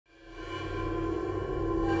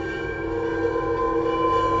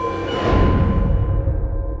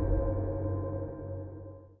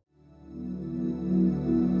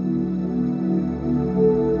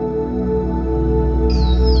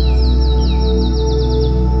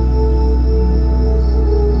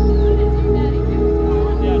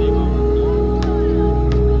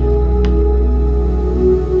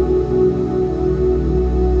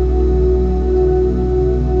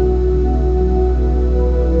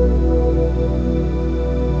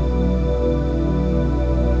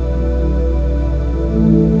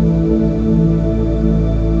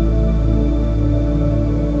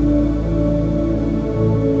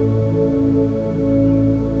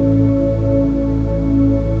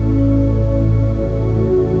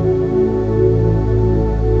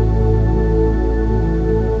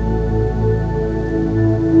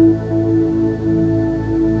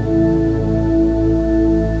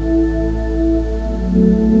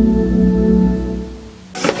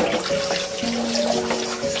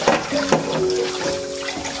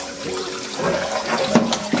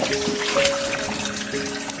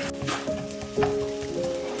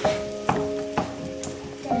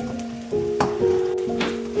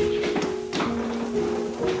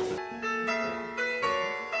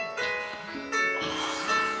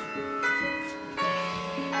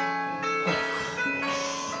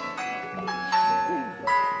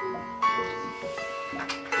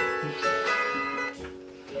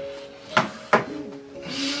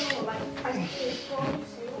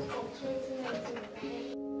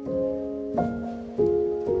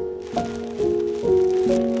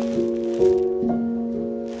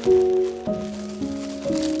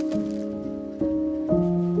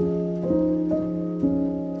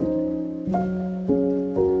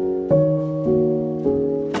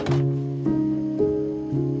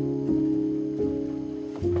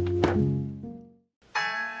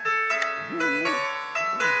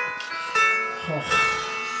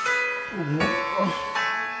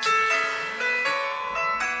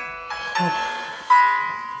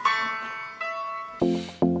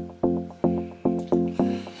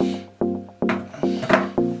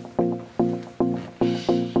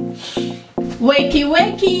Wakey,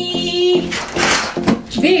 wakey!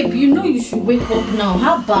 Babe, you know you should wake up now.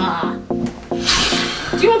 How bad?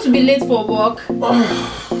 Do you want to be late for work?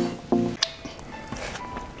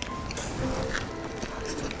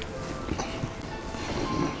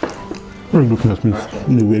 Why are you looking at me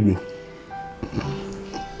in a weird way?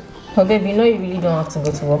 Oh, babe, you know you really don't have to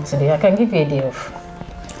go to work today. I can give you a day off.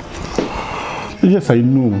 Yes, I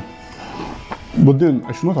know. But then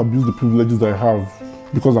I should not abuse the privileges that I have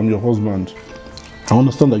because I'm your husband. I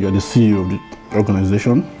understand that you're the CEO of the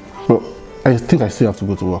organization, but I think I still have to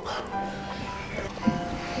go to work.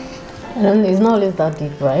 And it's not always that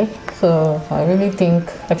deep, right? So I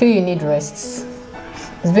feel you need rest.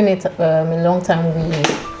 It's been a long time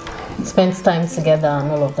we spent time together and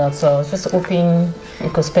all of that. So I was just hoping you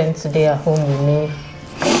could spend today at home with me.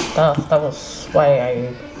 That was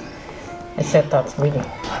why I said that, really.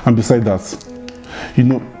 And besides that, you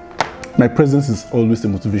know, my presence is always a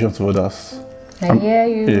motivation to others. I hear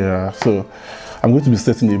you. Yeah, so I'm going to be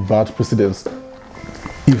setting a bad precedent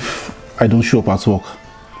if I don't show up at work.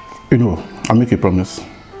 You know, I'll make a promise.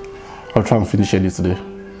 I'll try and finish early today.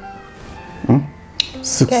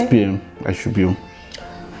 6 p.m. I should be home.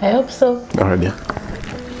 I hope so. Alright, yeah.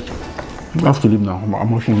 I have to leave now. I'm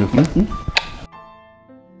watching you.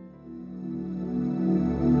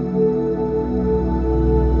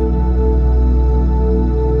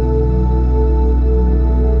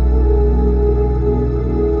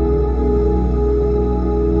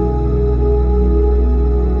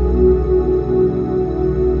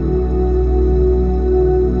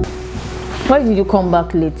 Why did you come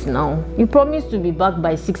back late now? You promised to be back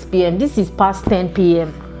by 6 p.m. This is past 10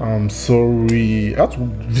 p.m. I'm sorry. I had to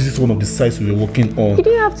visit one of the sites we were working on. You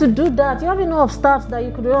didn't have to do that. You have enough staff that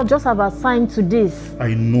you could just have assigned to this.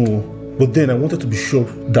 I know. But then I wanted to be sure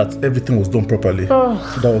that everything was done properly. So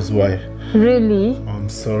that was why. Really? I'm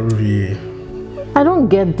sorry. I don't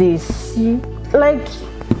get this. Like...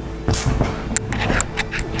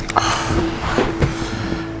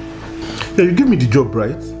 Yeah, you gave me the job,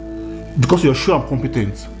 right? Because you're sure I'm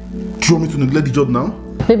competent. Do you want me to neglect the job now?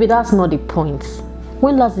 Baby, that's not the point.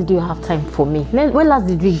 When last did you have time for me? When last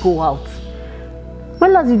did we go out?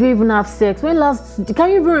 When last did we even have sex? Can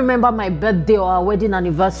you even remember my birthday or our wedding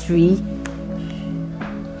anniversary?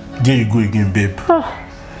 There you go again, babe.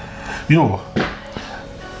 You know what?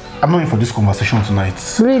 I'm not in for this conversation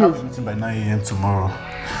tonight. Really? I have a meeting by 9 a.m. tomorrow.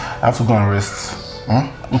 I have to go and rest.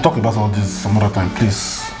 We'll talk about all this some other time,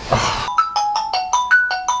 please.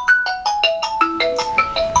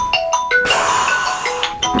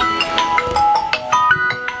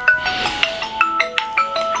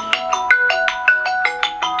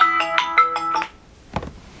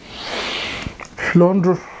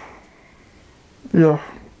 Laundry. Yeah.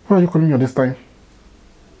 Why are you calling me at this time?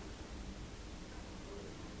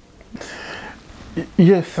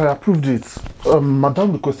 Yes, I approved it.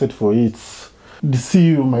 Madam requested for it. The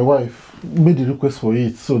CEO, my wife, made the request for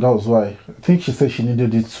it, so that was why. I think she said she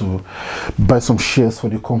needed it to buy some shares for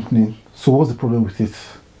the company. So what's the problem with it?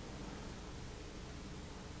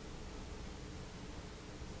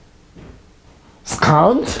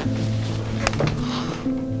 Scammed?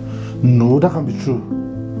 No, that can't be true.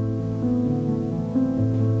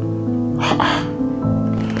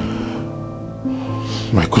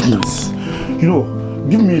 My goodness. You know,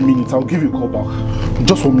 give me a minute, I'll give you a call back.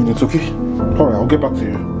 Just 1 minute, okay? Alright, I'll get back to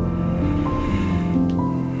you.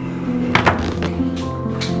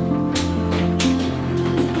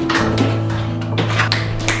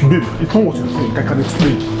 Babe, it's not what you think, I can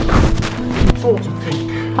explain. It's not what you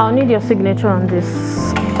think. I'll need your signature on this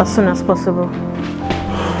as soon as possible.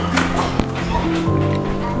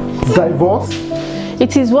 Divorce?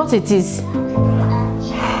 It is what it is. Babe,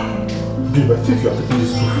 I think you are taking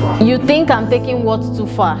this too far. You think I'm taking what too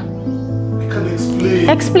far? I can explain.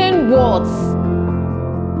 Explain what?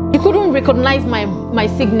 You couldn't recognize my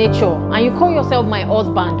signature and you call yourself my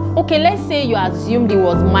husband. Okay, let's say you assumed it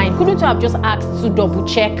was mine. Couldn't you have just asked to double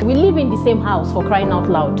check? We live in the same house, for crying out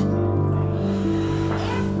loud.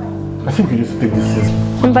 I think we need to take this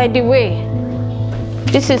seriously. And by the way,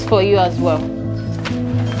 this is for you as well.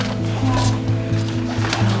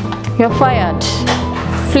 You're fired.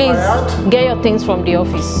 Please get your things from the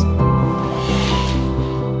office.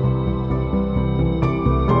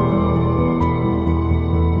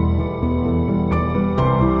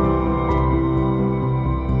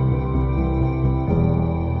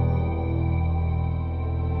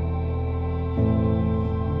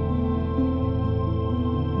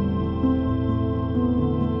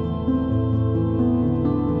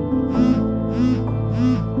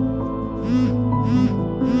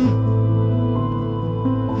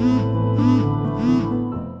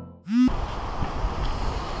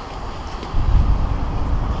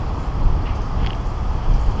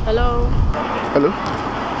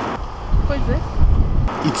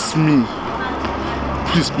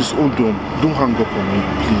 Please, hold on. Don't hang up on me,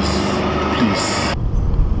 please. Please.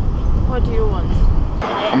 What do you want?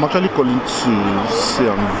 I'm actually calling to say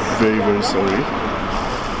I'm very, very sorry.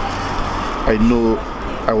 I know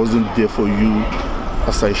I wasn't there for you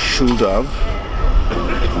as I should have.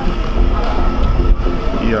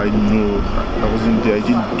 Yeah, I know. I wasn't there. I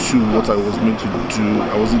didn't do what I was meant to do.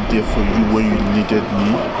 I wasn't there for you when you needed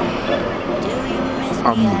me.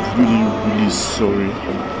 I'm really, really sorry.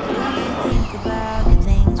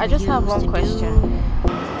 I just have one question.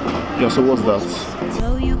 Yeah, so what's that?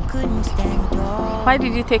 Why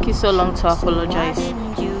did it take you so long to apologize?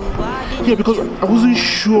 Yeah, because I wasn't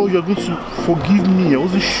sure you're going to forgive me. I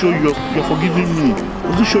wasn't sure you're forgiving me. I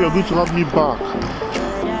wasn't sure you're going to have me back.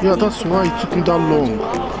 Yeah, that's why it took me that long.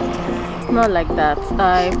 Not like that.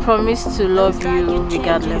 I promised to love you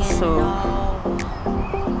regardless, so...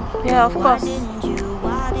 Yeah, of course.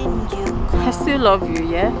 I still love you,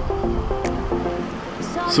 yeah?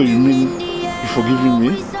 So you mean you're forgiving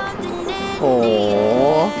me?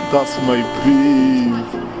 Oh, that's my babe.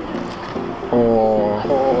 Oh,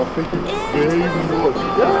 thank you very much.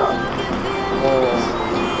 Yeah.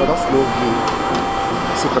 Oh, that's lovely.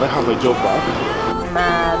 So can I have a job back?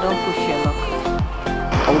 Nah, don't push your luck.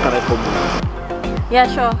 How can I come home? Yeah,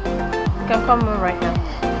 sure. You can come home right now.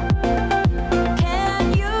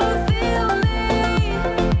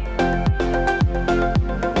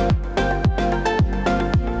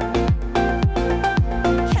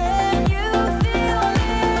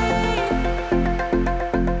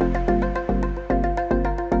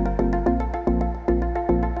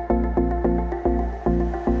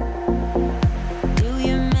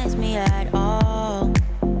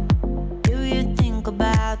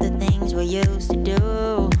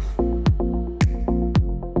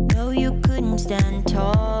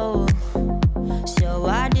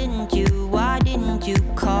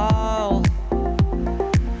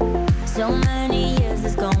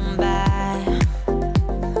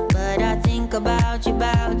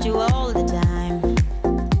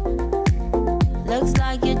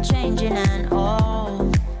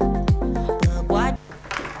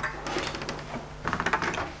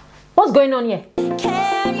 What's going on here?